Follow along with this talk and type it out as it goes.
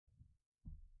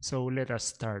So let us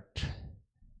start.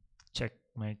 Check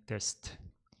mic test.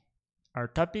 Our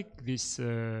topic this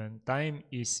time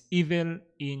is evil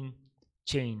in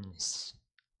chains,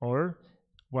 or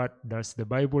what does the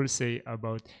Bible say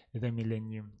about the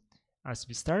millennium? As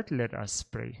we start, let us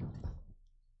pray.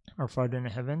 Our Father in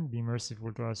heaven, be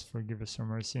merciful to us, forgive us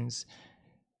from our sins,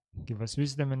 give us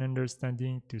wisdom and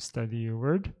understanding to study your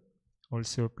word.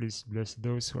 Also, please bless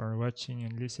those who are watching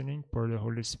and listening. Pour the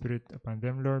Holy Spirit upon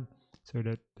them, Lord, so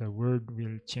that the word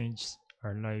will change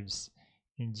our lives.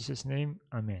 In Jesus' name,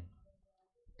 amen.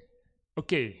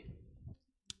 Okay,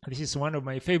 this is one of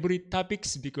my favorite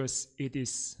topics because it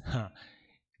is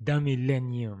the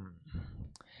millennium.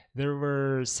 There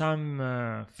were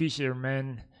some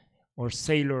fishermen or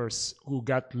sailors who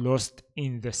got lost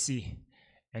in the sea,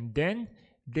 and then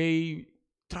they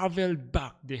traveled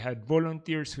back. They had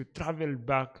volunteers who traveled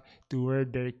back to where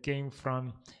they came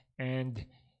from, and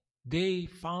they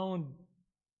found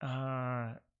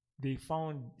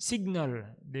signal.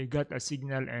 They got a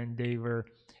signal, and they were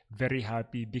very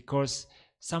happy because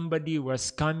somebody was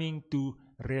coming to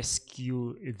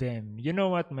rescue them. You know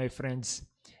what, my friends?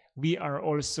 We are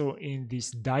also in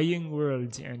this dying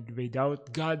world, and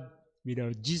without God,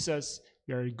 without Jesus,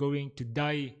 we are going to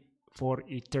die for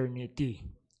eternity.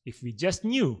 If we just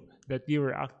knew that we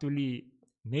were actually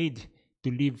made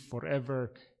to live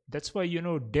forever, that's why,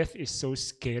 death is so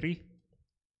scary,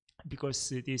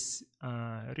 because it is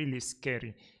really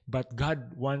scary. But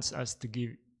God wants to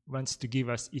give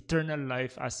us eternal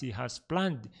life as He has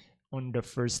planned on the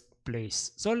first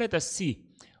place. So let us see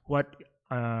what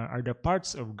are the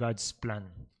parts of God's plan.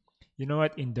 You know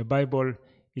what? In the Bible,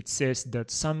 it says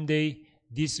that someday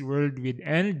this world will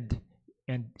end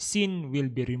and sin will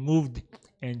be removed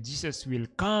and Jesus will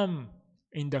come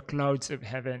in the clouds of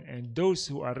heaven, and those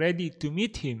who are ready to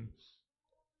meet Him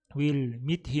will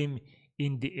meet Him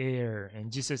in the air. And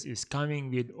Jesus is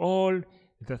coming with all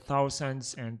the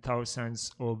thousands and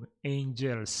thousands of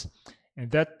angels. And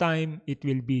that time it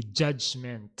will be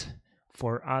judgment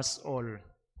for us all.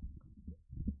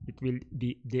 It will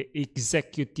be the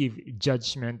executive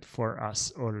judgment for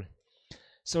us all.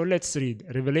 So let's read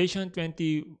Revelation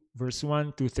 20 verse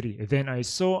 1 to 3. Then I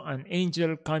saw an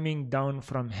angel coming down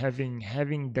from heaven,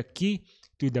 having the key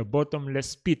to the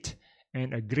bottomless pit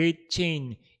and a great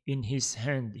chain in his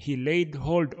hand. He laid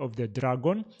hold of the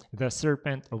dragon, the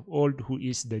serpent of old, who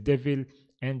is the devil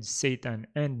and Satan,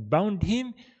 and bound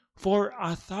him for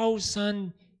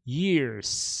 1,000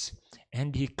 years.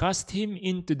 And he cast him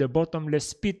into the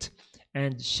bottomless pit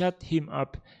and shut him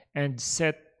up and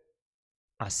set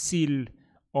a seal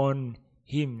on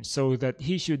him, so that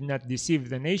he should not deceive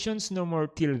the nations no more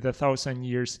till the 1,000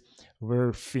 years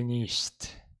were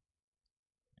finished.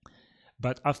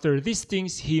 But after these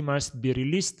things he must be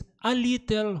released a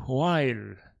little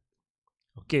while.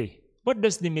 Okay, what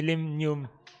does the millennium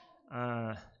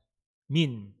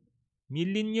mean?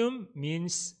 Millennium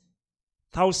means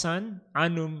 1,000,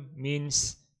 annum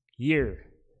means year.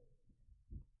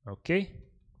 Okay?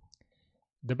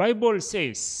 The Bible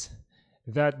says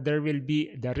that there will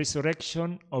be the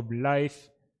resurrection of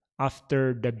life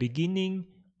after the beginning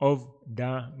of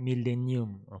the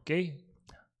millennium. Okay,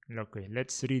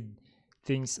 let's read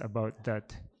things about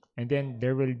that. And then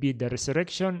there will be the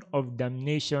resurrection of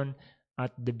damnation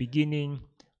at the beginning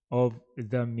of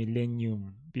the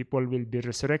millennium. People will be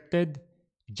resurrected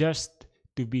just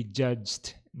to be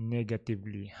judged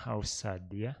negatively. How sad,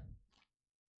 yeah?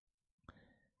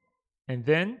 And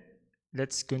then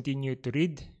let's continue to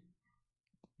read.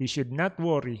 We should not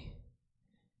worry.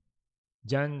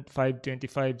 John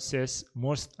 5:25 says,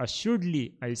 most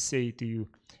assuredly I say to you,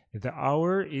 the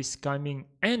hour is coming,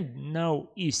 and now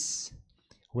is,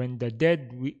 when the dead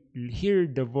will hear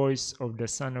the voice of the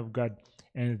Son of God,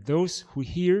 and those who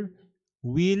hear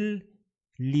will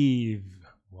live.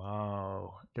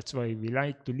 Wow. That's why we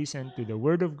like to listen to the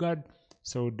Word of God,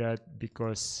 so that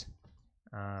because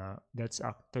that's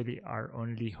actually our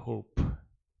only hope.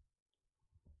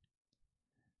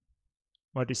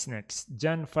 What is next?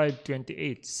 John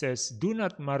 5:28 says, do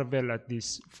not marvel at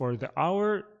this, for the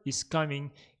hour is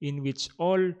coming in which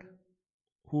all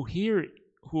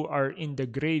who are in the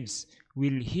graves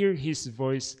will hear his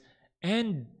voice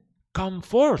and come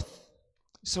forth.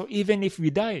 So even if we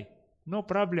die, no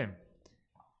problem.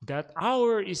 That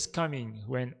hour is coming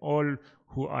when all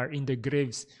who are in the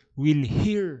graves will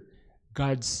hear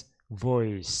God's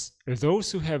voice.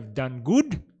 Those who have done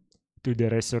good, to the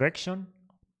resurrection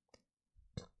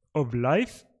of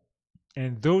life,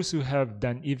 and those who have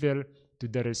done evil, to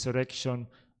the resurrection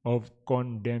of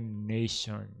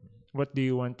condemnation. What do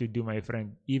you want to do, my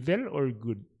friend? Evil or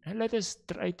good? And let us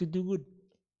try to do good.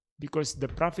 because the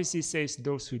prophecy says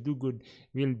those who do good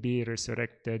will be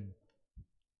resurrected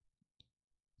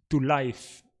to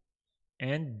life,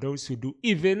 and those who do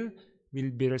evil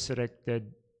will be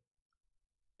resurrected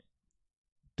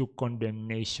to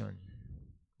condemnation.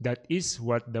 That is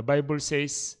what the Bible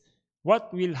says.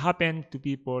 What will happen to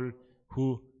people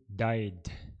who died?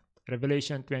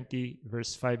 Revelation 20,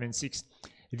 verse 5 and 6.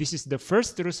 This is the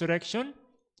first resurrection.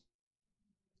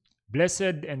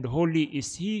 Blessed and holy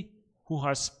is he who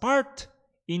has part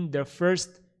in the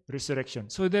first resurrection.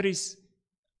 So there is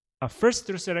a first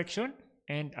resurrection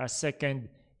and a second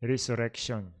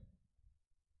resurrection.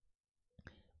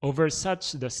 Over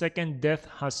such the second death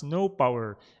has no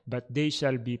power, but they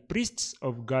shall be priests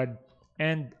of God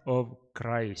and of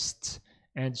Christ,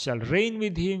 and shall reign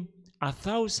with him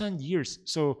 1,000 years.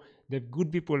 So the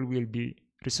good people will be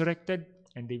resurrected,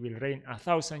 and they will reign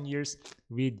 1,000 years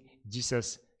with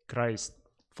Jesus Christ.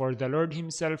 For the Lord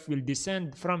himself will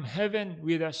descend from heaven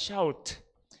with a shout,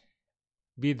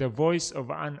 with the voice of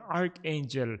an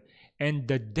archangel, and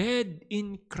the dead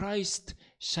in Christ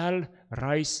shall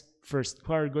rise first.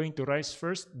 Who are going to rise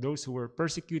first? Those who were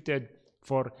persecuted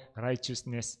for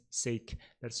righteousness' sake.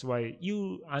 That's why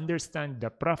you understand the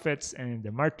prophets and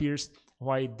the martyrs,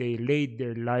 why they laid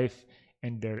their life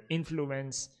and their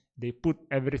influence. They put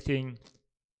everything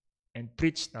and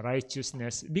preached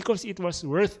righteousness because it was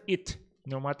worth it.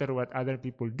 No matter what other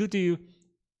people do to you,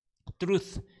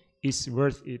 truth is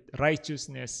worth it.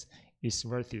 Righteousness is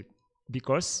worth it,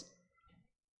 because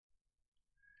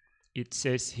it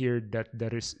says here that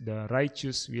the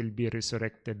righteous will be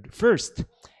resurrected first,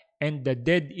 and the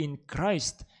dead in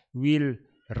Christ will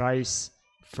rise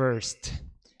first.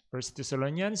 1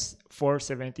 Thessalonians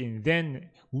 4:17. Then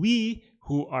we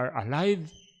who are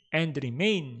alive and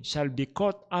remain shall be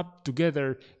caught up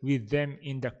together with them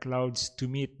in the clouds to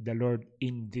meet the Lord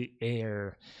in the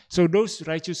air. So those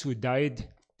righteous who died,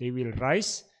 they will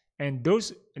rise, and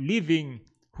those living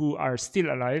who are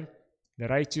still alive, the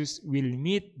righteous, will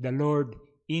meet the Lord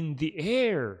in the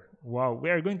air. Wow, we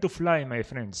are going to fly, my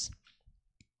friends.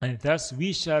 And thus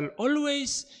we shall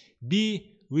always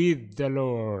be with the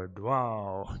Lord.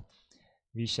 Wow.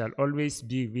 We shall always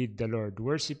be with the Lord,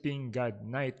 worshiping God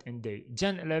night and day.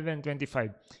 John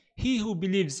 11:25. He who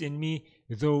believes in me,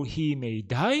 though he may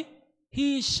die,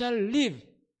 he shall live.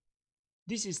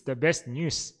 This is the best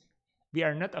news. We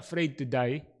are not afraid to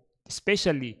die,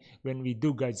 especially when we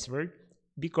do God's word,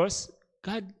 because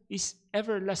God is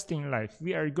everlasting life.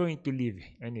 We are going to live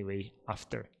anyway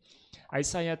after.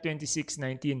 Isaiah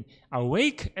 26:19.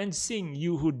 Awake and sing,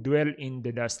 you who dwell in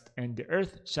the dust, and the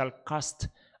earth shall cast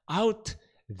out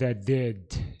the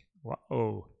dead.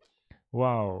 Wow.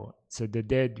 Wow. So the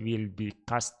dead will be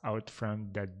cast out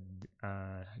from the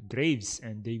graves,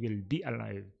 and they will be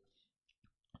alive.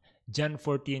 John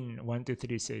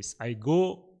 14:1-3 says, I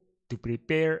go to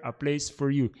prepare a place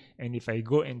for you. And if I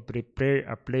go and prepare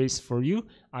a place for you,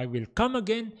 I will come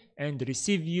again and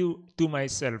receive you to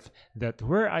myself, that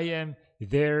where I am,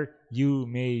 there you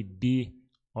may be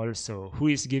also. Who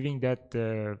is giving that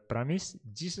promise?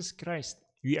 Jesus Christ.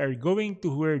 We are going to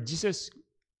where Jesus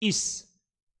is.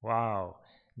 Wow,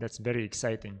 that's very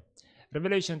exciting.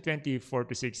 Revelation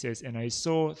 20:4-6 says, And I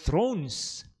saw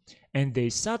thrones, and they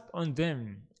sat on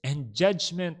them, and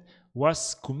judgment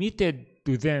was committed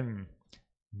to them.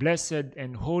 Blessed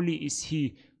and holy is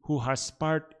he who has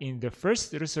part in the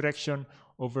first resurrection.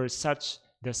 Over such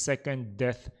the second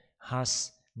death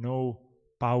has no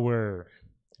power.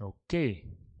 Okay.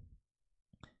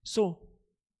 So,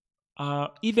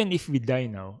 even if we die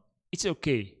now, it's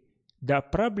okay. The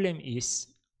problem is,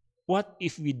 what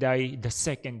if we die the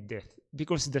second death?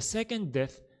 Because the second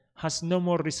death has no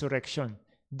more resurrection.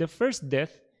 The first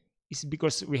death is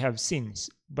because we have sins,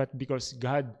 but because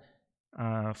God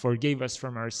forgave us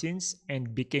from our sins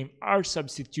and became our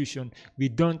substitution, we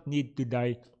don't need to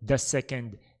die the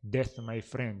second death, my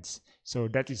friends. So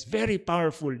that is very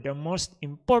powerful. The most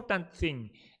important thing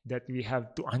that we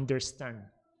have to understand.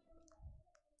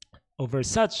 Over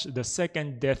such, the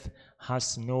second death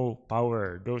has no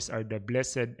power. Those are the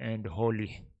blessed and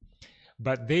holy.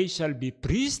 But they shall be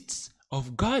priests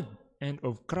of God and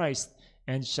of Christ,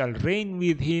 and shall reign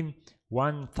with him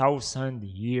 1,000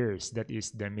 years. That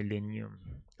is the millennium.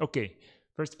 Okay,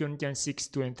 1 Corinthians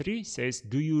 6:2-3 says,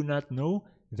 Do you not know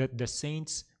that the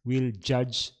saints will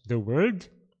judge the world?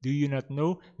 Do you not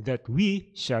know that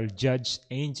we shall judge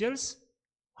angels?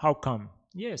 How come?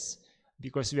 Yes,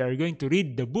 because we are going to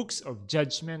read the books of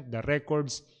judgment, the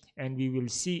records, and we will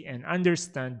see and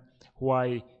understand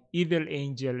why evil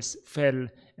angels fell,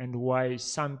 and why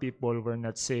some people were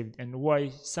not saved, and why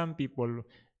some people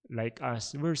like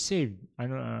us were saved.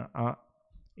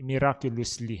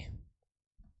 miraculously.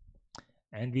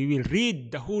 And we will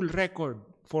read the whole record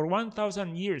for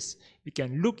 1,000 years. We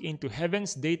can look into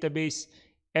heaven's database,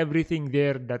 everything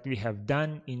there that we have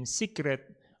done in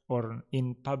secret or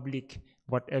in public,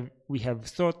 whatever we have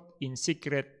thought in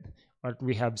secret, what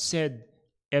we have said,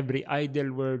 every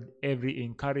idle word, every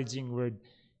encouraging word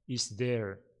is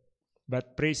there.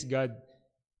 But praise God,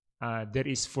 there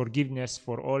is forgiveness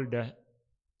for all the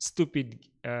stupid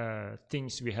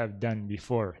things we have done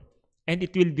before. And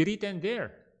it will be written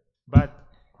there. But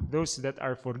those that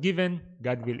are forgiven,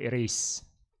 God will erase.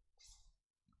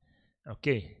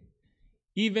 Okay.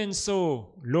 Even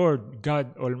so, Lord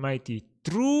God Almighty,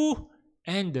 true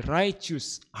and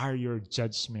righteous are your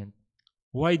judgment.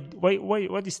 Why,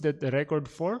 what is that the record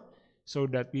for? So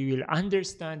that we will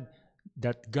understand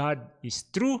that God is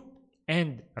true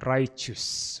and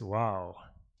righteous. Wow.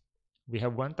 We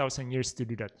have 1,000 years to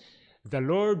do that. The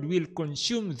Lord will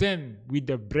consume them with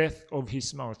the breath of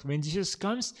his mouth. When Jesus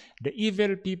comes, the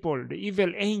evil people, the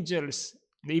evil angels,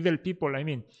 the evil people,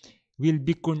 will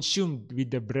be consumed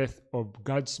with the breath of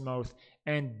God's mouth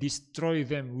and destroy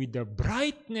them with the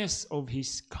brightness of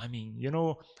his coming. You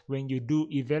know, when you do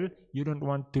evil, you don't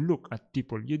want to look at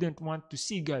people. You don't want to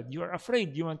see God. You are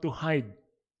afraid. You want to hide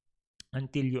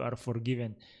until you are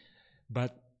forgiven.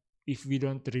 But if we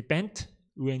don't repent,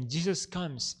 when Jesus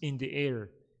comes in the air,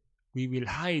 we will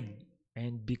hide,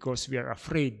 and because we are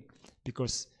afraid,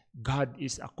 because God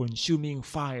is a consuming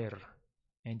fire,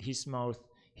 and his mouth,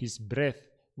 his breath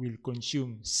will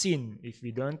consume sin if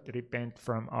we don't repent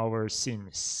from our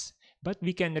sins. But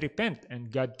we can repent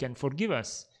and God can forgive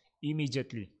us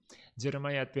immediately.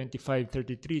 Jeremiah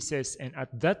 25:33 says, "And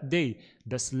at that day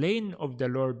the slain of the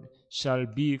Lord shall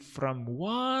be from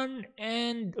one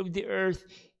end of the earth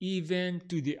even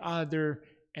to the other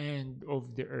end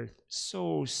of the earth."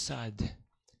 So sad.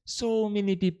 So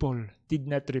many people did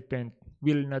not repent,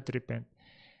 will not repent.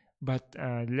 But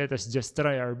let us just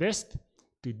try our best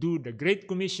to do the Great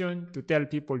Commission, to tell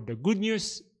people the good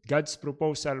news, God's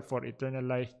proposal for eternal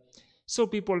life, so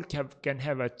people can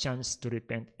have a chance to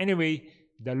repent. Anyway,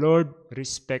 the Lord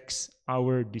respects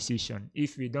our decision.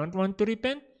 If we don't want to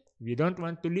repent, we don't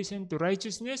want to listen to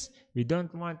righteousness,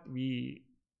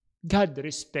 God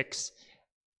respects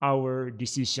our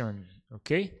decision.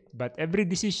 Okay? But every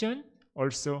decision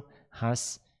also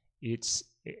has its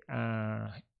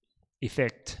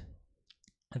effect.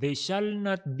 They shall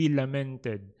not be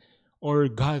lamented or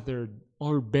gathered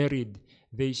or buried.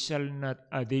 They shall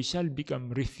become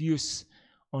refuse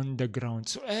on the ground.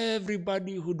 So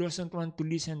everybody who doesn't want to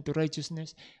listen to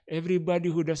righteousness, everybody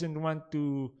who doesn't want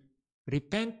to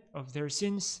repent of their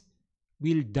sins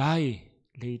will die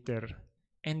later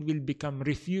and will become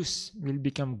refuse, will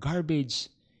become garbage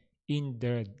in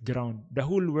the ground. The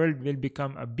whole world will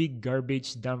become a big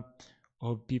garbage dump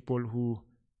of people who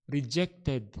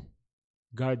rejected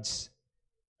God's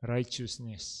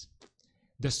righteousness.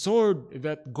 The sword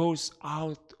that goes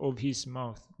out of his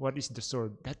mouth. What is the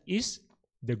sword? That is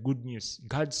the good news.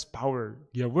 God's power.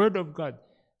 The word of God.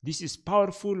 This is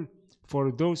powerful for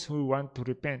those who want to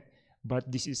repent. But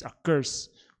this is a curse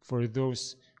for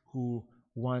those who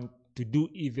want to do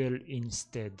evil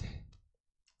instead.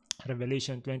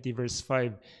 Revelation 20 verse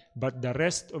 5. But the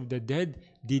rest of the dead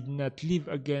did not live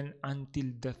again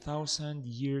until the 1,000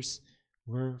 years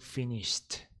were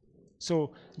finished.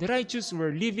 So the righteous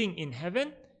were living in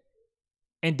heaven,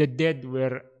 and the dead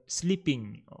were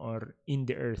sleeping or in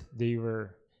the earth. They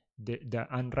were the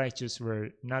unrighteous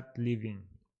were not living.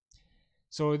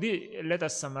 So let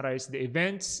us summarize the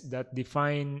events that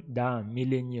define the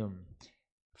millennium.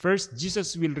 First,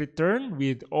 Jesus will return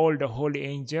with all the holy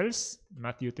angels,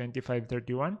 Matthew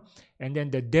 25:31, and then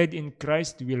the dead in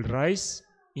Christ will rise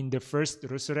in the first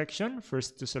resurrection,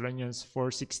 1 Thessalonians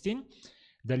 4:16.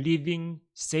 The living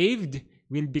saved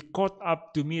will be caught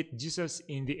up to meet Jesus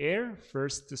in the air,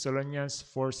 1 Thessalonians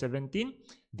 4:17.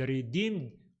 The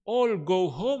redeemed all go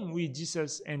home with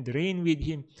Jesus and reign with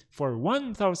him for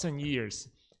 1,000 years,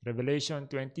 Revelation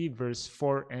 20 verse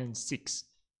 4 and 6.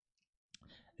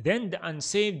 Then the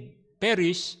unsaved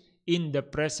perish in the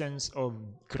presence of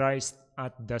Christ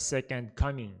at the second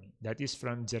coming. That is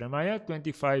from Jeremiah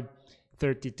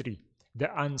 25:33. The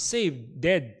unsaved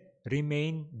dead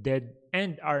remain dead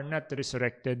and are not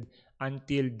resurrected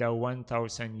until the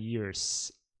 1,000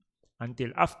 years.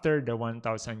 Until after the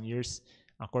 1,000 years,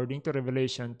 according to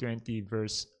Revelation 20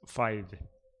 verse 5.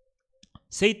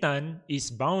 Satan is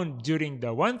bound during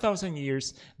the 1,000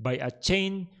 years by a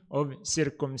chain of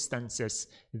circumstances.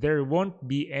 There won't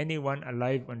be anyone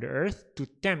alive on the earth to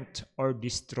tempt or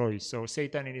destroy. So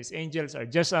Satan and his angels are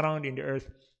just around in the earth,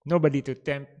 nobody to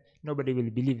tempt, nobody will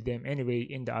believe them anyway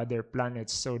in the other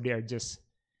planets, so they are just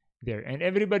there. And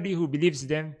everybody who believes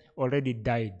them already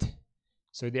died.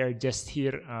 So they are just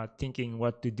here thinking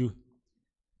what to do.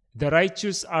 The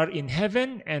righteous are in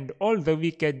heaven, and all the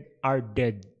wicked are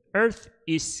dead. Earth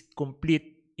is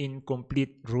in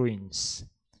complete ruins.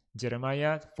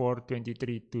 Jeremiah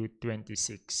 4:23 to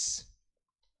 26.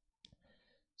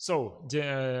 So,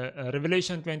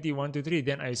 Revelation 21 to 3.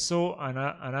 Then I saw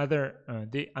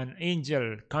an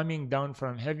angel coming down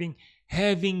from heaven,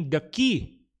 having the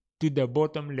key to the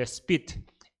bottomless pit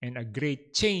and a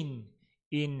great chain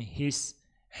in his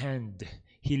hand.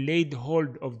 He laid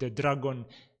hold of the dragon,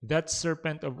 that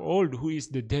serpent of old, who is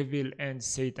the devil and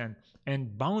Satan,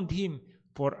 and bound him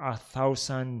for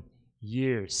 1,000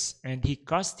 years. And he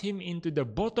cast him into the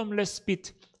bottomless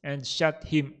pit and shut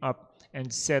him up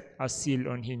and set a seal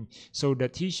on him, so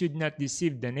that he should not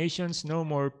deceive the nations no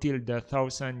more till the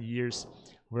 1,000 years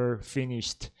were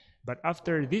finished. But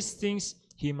after these things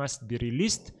he must be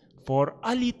released for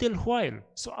a little while.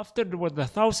 So after the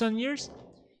 1,000 years,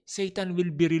 Satan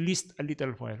will be released a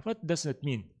little while. What does that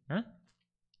mean? Huh?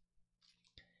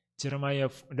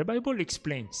 The Bible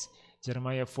explains.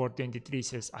 Jeremiah 4:23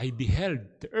 says, I beheld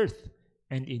the earth,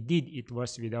 and indeed it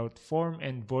was without form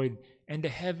and void, and the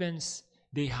heavens,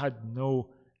 they had no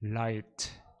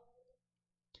light.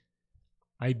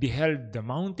 I beheld the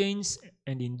mountains,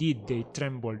 and indeed they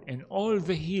trembled, and all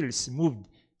the hills moved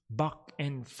back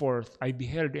and forth. I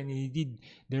beheld, and indeed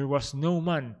there was no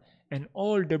man, and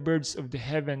all the birds of the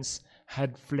heavens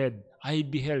had fled. I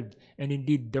beheld, and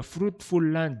indeed the fruitful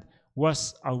land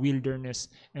was a wilderness,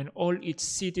 and all its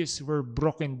cities were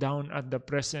broken down at the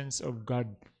presence of God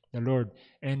the Lord,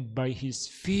 and by his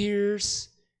fierce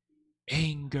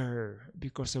anger,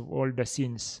 because of all the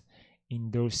sins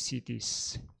in those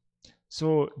cities.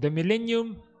 So the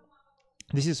millennium,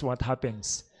 this is what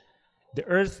happens. The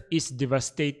earth is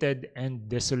devastated and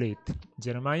desolate.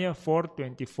 Jeremiah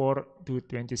 4:24 to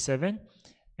 27.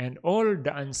 And all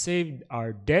the unsaved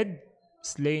are dead,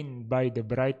 slain by the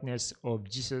brightness of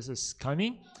Jesus'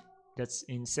 coming. That's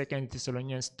in 2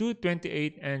 Thessalonians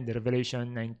 2:28 and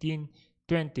Revelation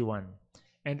 19:21.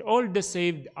 And all the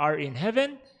saved are in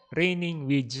heaven, reigning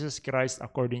with Jesus Christ,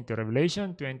 according to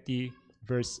Revelation 20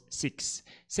 verse 6.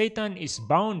 Satan is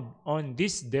bound on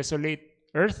this desolate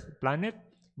earth planet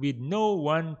with no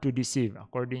one to deceive,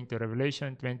 according to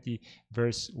Revelation 20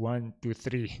 verse 1 to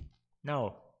 3.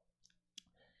 Now,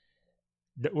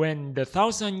 when the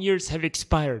 1,000 years have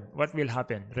expired, what will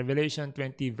happen? Revelation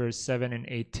 20 verse 7 and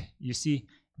 8. You see,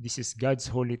 this is God's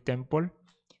holy temple,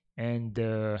 and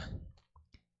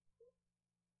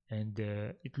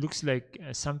it looks like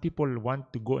some people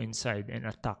want to go inside and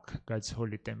attack God's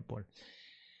holy temple.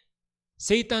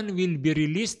 Satan will be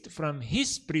released from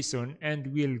his prison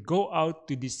and will go out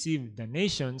to deceive the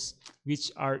nations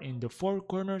which are in the four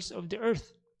corners of the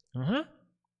earth.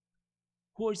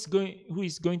 Who is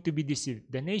going to be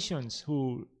deceived? The nations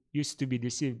who used to be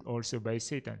deceived also by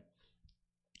Satan.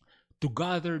 To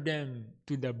gather them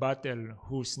to the battle,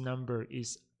 whose number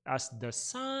is as the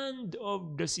sand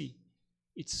of the sea.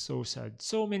 It's so sad.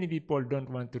 So many people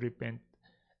don't want to repent.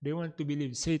 They want to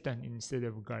believe Satan instead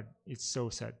of God. It's so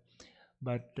sad.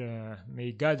 But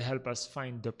may God help us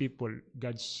find the people,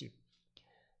 God's sheep.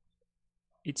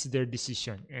 It's their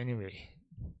decision anyway.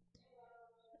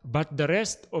 But the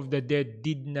rest of the dead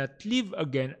did not live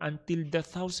again until the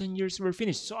 1,000 years were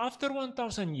finished. So after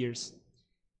 1,000 years,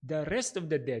 the rest of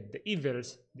the dead, the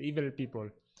evil people,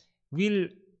 will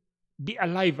be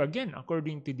alive again,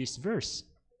 according to this verse.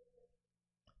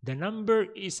 The number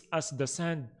is as the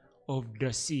sand of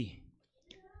the sea.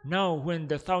 Now, when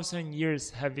the 1,000 years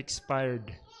have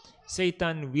expired,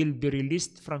 Satan will be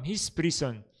released from his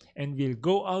prison and will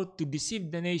go out to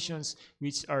deceive the nations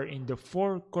which are in the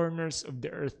four corners of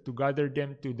the earth, to gather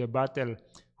them to the battle,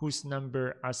 whose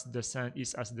number as the sand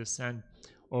is as the sand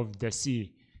of the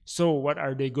sea. So what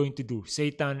are they going to do?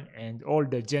 Satan and all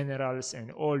the generals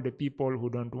and all the people who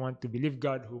don't want to believe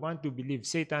God, who want to believe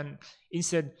Satan,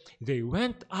 instead they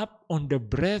went up on the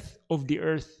breadth of the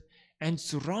earth and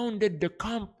surrounded the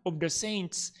camp of the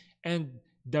saints and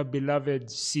the beloved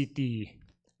city.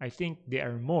 I think they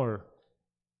are more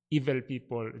evil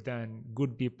people than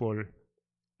good people,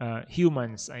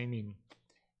 humans, I mean.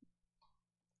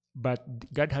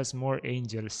 But God has more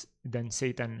angels than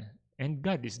Satan, and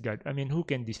God is God. I mean, who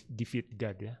can defeat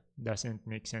God? Yeah? Doesn't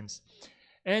make sense.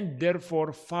 And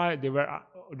therefore,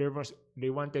 they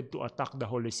wanted to attack the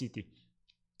holy city.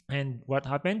 And what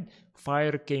happened?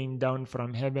 Fire came down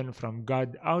from heaven, from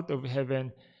God, out of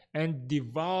heaven, and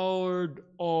devoured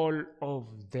all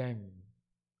of them.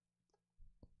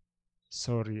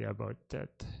 Sorry about that.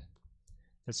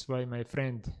 That's why, my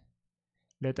friend,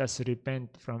 let us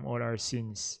repent from all our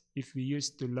sins. If we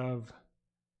used to love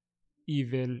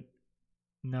evil,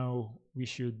 now we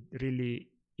should really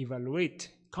evaluate,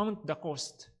 count the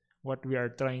cost, what we are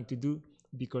trying to do,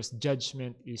 because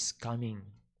judgment is coming,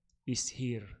 is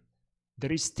here.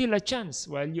 There is still a chance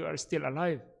while you are still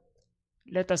alive.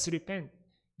 Let us repent,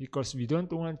 because we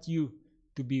don't want you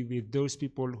to be with those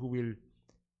people who will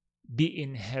be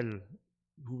in hell,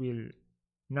 who will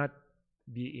not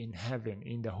be in heaven,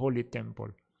 in the holy temple,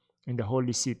 in the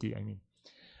holy city, I mean.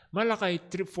 Malachi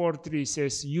 4:3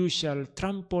 says, "You shall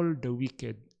trample the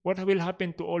wicked." What will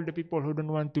happen to all the people who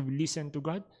don't want to listen to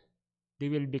God? They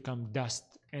will become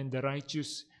dust, and the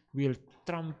righteous will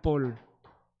trample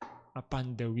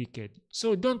upon the wicked.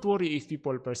 So don't worry if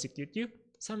people persecute you.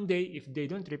 Someday, if they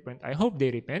don't repent, I hope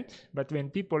they repent, but when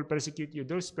people persecute you,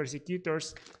 those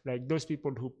persecutors, like those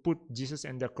people who put Jesus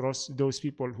on the cross, those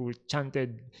people who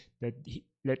chanted that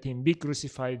let him be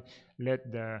crucified,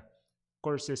 let the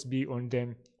curses be on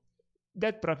them,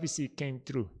 that prophecy came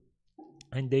true,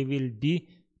 and they will be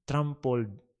trampled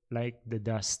like the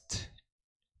dust.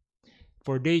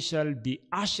 For they shall be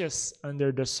ashes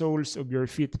under the soles of your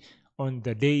feet on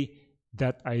the day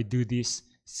that I do this,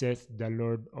 saith the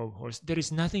Lord of hosts. There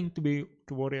is nothing to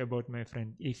worry about, my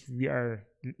friend. If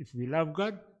we love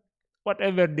God,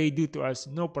 whatever they do to us,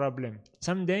 no problem.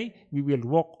 Someday we will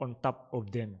walk on top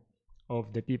of them,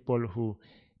 of the people who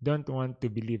don't want to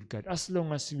believe God. As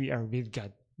long as we are with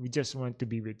God, we just want to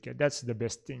be with God. That's the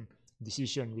best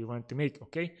decision we want to make,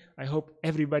 okay? I hope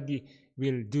everybody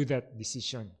will do that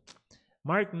decision.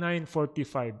 Mark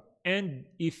 9:45, and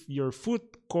if your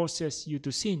foot causes you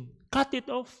to sin, cut it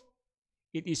off.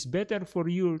 It is better for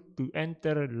you to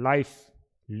enter life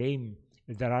lame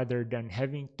rather than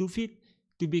having 2 feet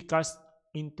to be cast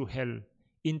into hell,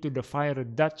 into the fire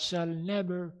that shall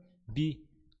never be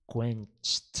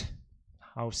quenched.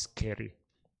 How scary.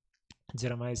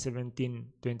 Jeremiah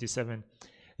 17:27.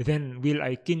 Then will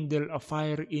I kindle a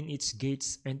fire in its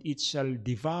gates, and it shall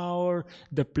devour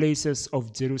the places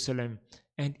of Jerusalem,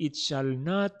 and it shall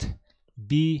not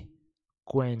be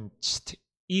quenched.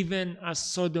 Even as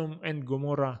Sodom and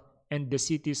Gomorrah and the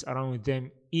cities around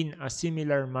them, in a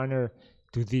similar manner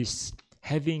to this,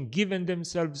 having given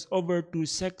themselves over to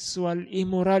sexual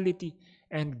immorality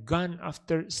and gone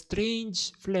after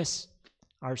strange flesh,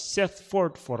 are set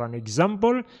forth for an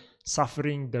example,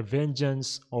 suffering the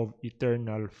vengeance of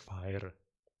eternal fire.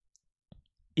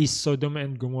 Is Sodom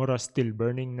and Gomorrah still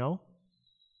burning now?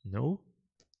 No.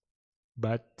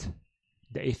 But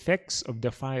the effects of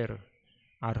the fire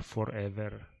are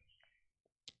forever.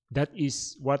 That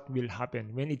is what will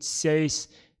happen. When it says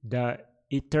the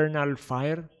eternal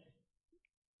fire,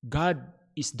 God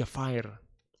is the fire.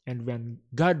 And when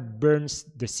God burns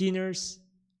the sinners,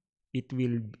 it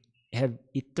will have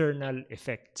eternal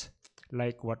effect,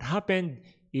 like what happened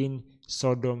in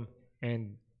Sodom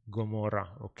and Gomorrah.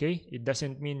 Okay? It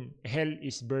doesn't mean hell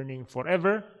is burning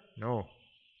forever. No.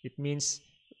 It means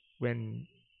when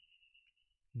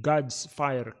God's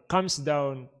fire comes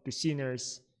down to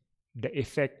sinners, the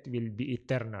effect will be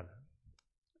eternal,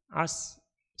 as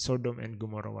Sodom and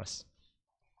Gomorrah was.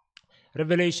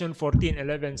 Revelation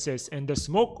 14:11 says, "And the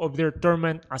smoke of their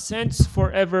torment ascends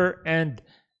forever and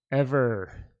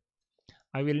ever.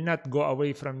 I will not go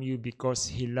away from you, because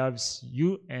he loves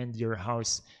you and your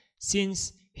house,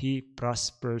 since he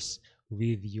prospers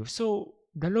with you." So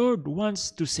the Lord wants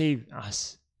to save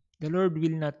us. The Lord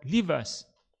will not leave us.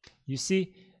 You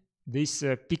see, this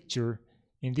picture,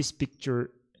 in this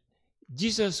picture,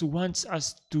 Jesus wants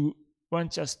us to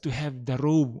have the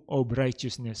robe of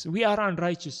righteousness. We are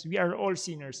unrighteous. We are all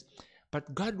sinners.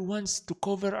 But God wants to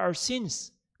cover our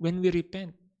sins when we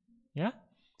repent. Yeah?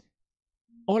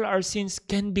 All our sins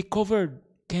can be covered,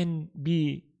 can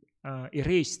be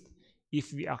erased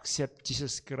if we accept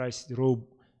Jesus Christ's robe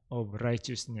of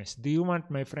righteousness. Do you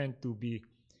want, my friend, to be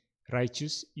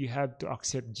righteous? You have to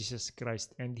accept Jesus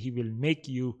Christ, and he will make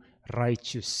you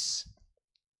righteous.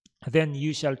 Then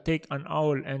you shall take an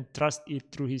owl and thrust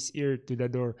it through his ear to the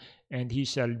door, and he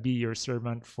shall be your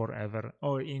servant forever.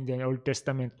 Or in the Old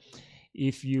Testament,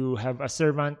 if you have a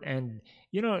servant, and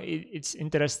it's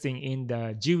interesting, in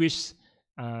the Jewish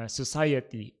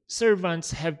society,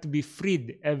 servants have to be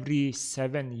freed every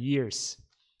 7 years.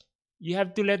 You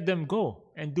have to let them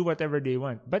go and do whatever they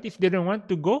want. But if they don't want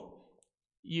to go,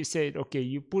 you said, okay,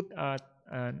 you put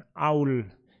an owl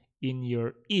in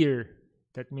your ear.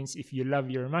 That means if you love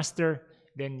your master,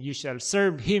 then you shall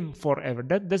serve him forever.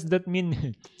 Does that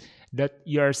mean that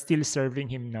you are still serving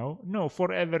him now? No,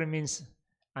 forever means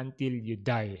until you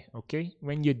die, okay?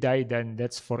 When you die, then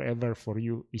that's forever for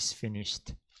you, is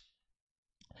finished.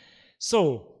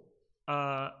 So,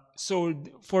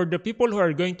 for the people who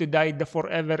are going to die, the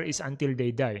forever is until they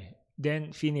die.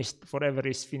 Then finished, forever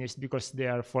is finished because they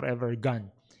are forever gone.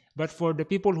 But for the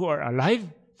people who are alive,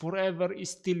 forever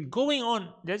is still going on.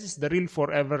 That is the real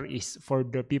forever is for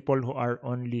the people who are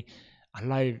only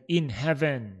alive in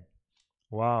heaven.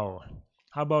 Wow.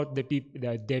 How about the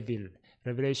devil?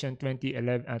 Revelation 10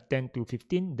 to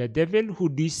 15. The devil who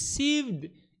deceived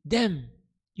them.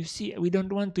 You see, we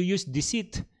don't want to use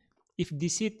deceit. If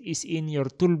deceit is in your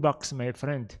toolbox, my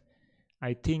friend,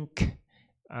 I think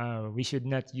we should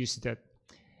not use that.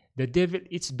 The devil,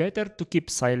 it's better to keep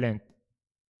silent.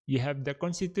 You have the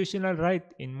constitutional right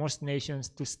in most nations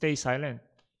to stay silent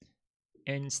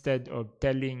instead of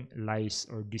telling lies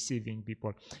or deceiving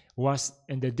people.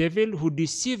 And the devil who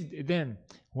deceived them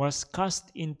was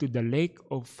cast into the lake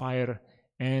of fire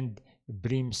and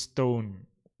brimstone.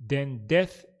 Then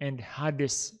death and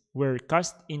Hades were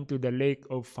cast into the lake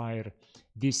of fire.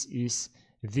 This is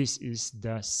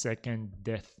the second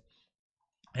death.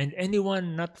 And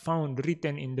anyone not found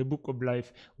written in the book of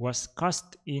life was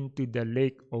cast into the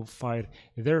lake of fire.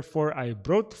 Therefore I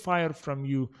brought fire from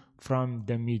you from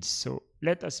the midst. So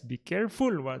let us be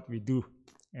careful what we do,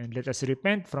 and let us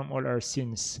repent from all our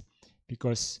sins.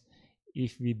 Because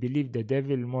if we believe the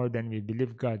devil more than we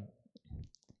believe God,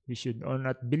 we should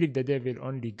not believe the devil,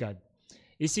 only God.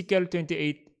 Ezekiel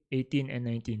 28:18 and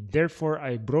 19. Therefore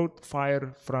I brought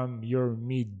fire from your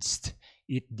midst.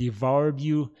 It devoured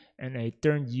you, and I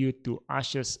turned you to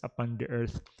ashes upon the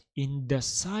earth in the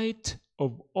sight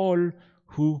of all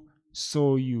who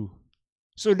saw you.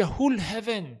 So the whole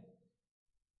heaven,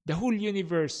 the whole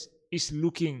universe is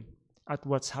looking at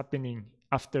what's happening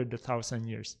after the 1,000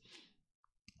 years.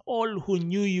 All who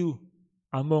knew you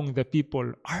among the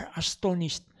people are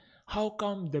astonished. How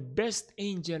come the best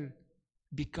angel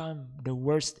become the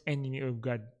worst enemy of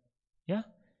God? Yeah?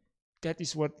 That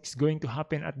is what is going to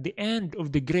happen at the end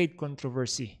of the great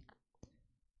controversy.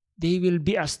 They will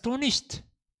be astonished.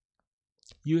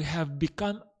 You have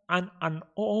become an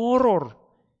horror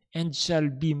and shall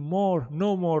be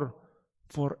no more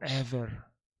forever.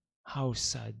 How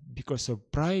sad. Because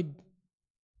of pride.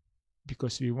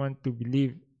 Because we want to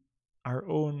believe our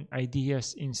own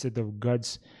ideas instead of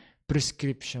God's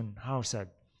prescription. How sad.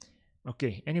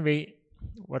 Okay, anyway,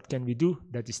 what can we do?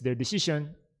 That is their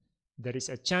decision. There is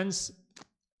a chance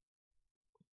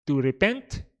to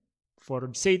repent.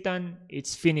 For Satan,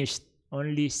 it's finished.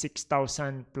 Only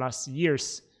 6,000 plus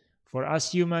years. For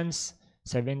us humans,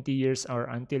 70 years or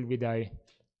until we die.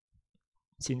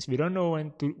 Since we don't know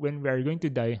when we are going to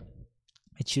die,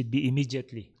 it should be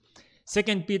immediately.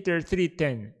 2 Peter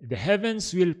 3:10. The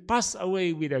heavens will pass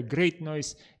away with a great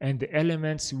noise, and the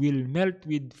elements will melt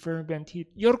with fervent heat.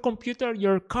 Your computer,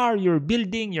 your car, your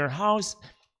building, your house,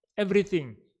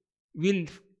 everything will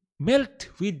melt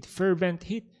with fervent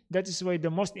heat. That is why the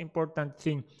most important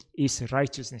thing is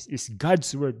righteousness, is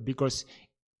God's word, because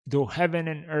though heaven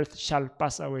and earth shall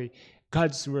pass away,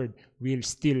 God's word will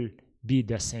still be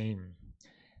the same.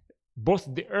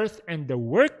 Both the earth and the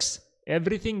works,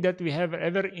 everything that we have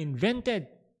ever invented,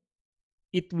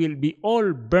 it will be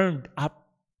all burned up.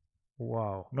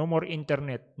 Wow. No more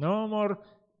internet. No more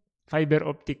fiber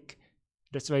optic.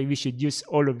 That's why we should use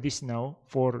all of this now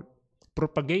for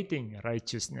propagating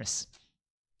righteousness.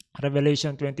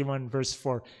 Revelation 21 verse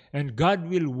 4. And God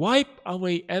will wipe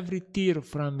away every tear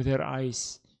from their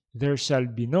eyes. There shall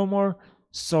be no more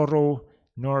sorrow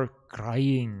nor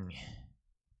crying.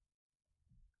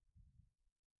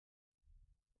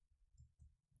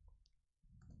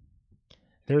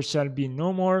 There shall be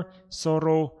no more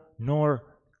sorrow nor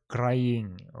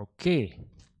crying. Okay.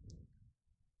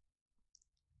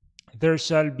 There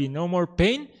shall be no more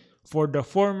pain, for the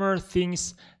former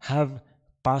things have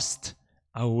passed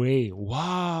away.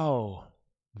 Wow.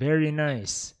 Very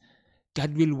nice.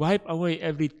 God will wipe away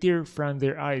every tear from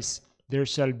their eyes. There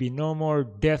shall be no more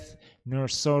death, nor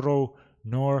sorrow,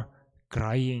 nor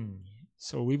crying.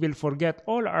 So we will forget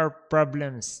all our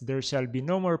problems. There shall be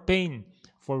no more pain,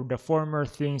 for the former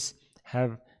things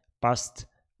have passed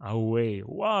away.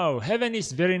 Wow, heaven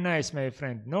is very nice, my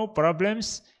friend. No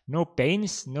problems, no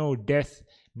pains, no death,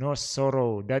 no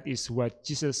sorrow. That is what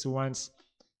Jesus wants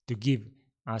to give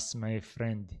us, my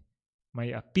friend. My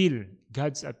appeal,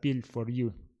 God's appeal for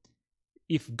you.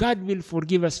 If God will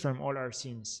forgive us from all our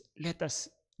sins,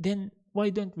 then why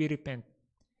don't we repent?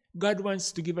 God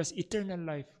wants to give us eternal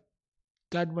life.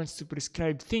 God wants to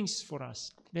prescribe things for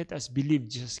us. Let us believe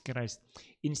Jesus Christ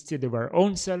instead of our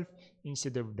own self,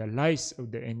 instead of the lies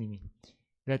of the enemy.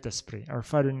 Let us pray. Our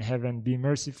Father in heaven, be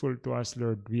merciful to us,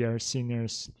 Lord. We are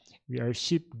sinners. We are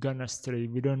sheep gone astray.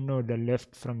 We don't know the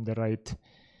left from the right.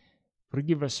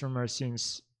 Forgive us from our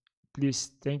sins.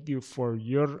 Please, thank you for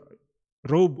your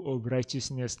robe of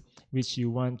righteousness which you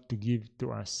want to give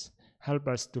to us. Help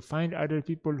us to find other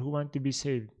people who want to be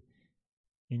saved.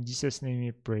 In Jesus' name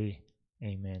we pray.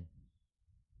 Amen.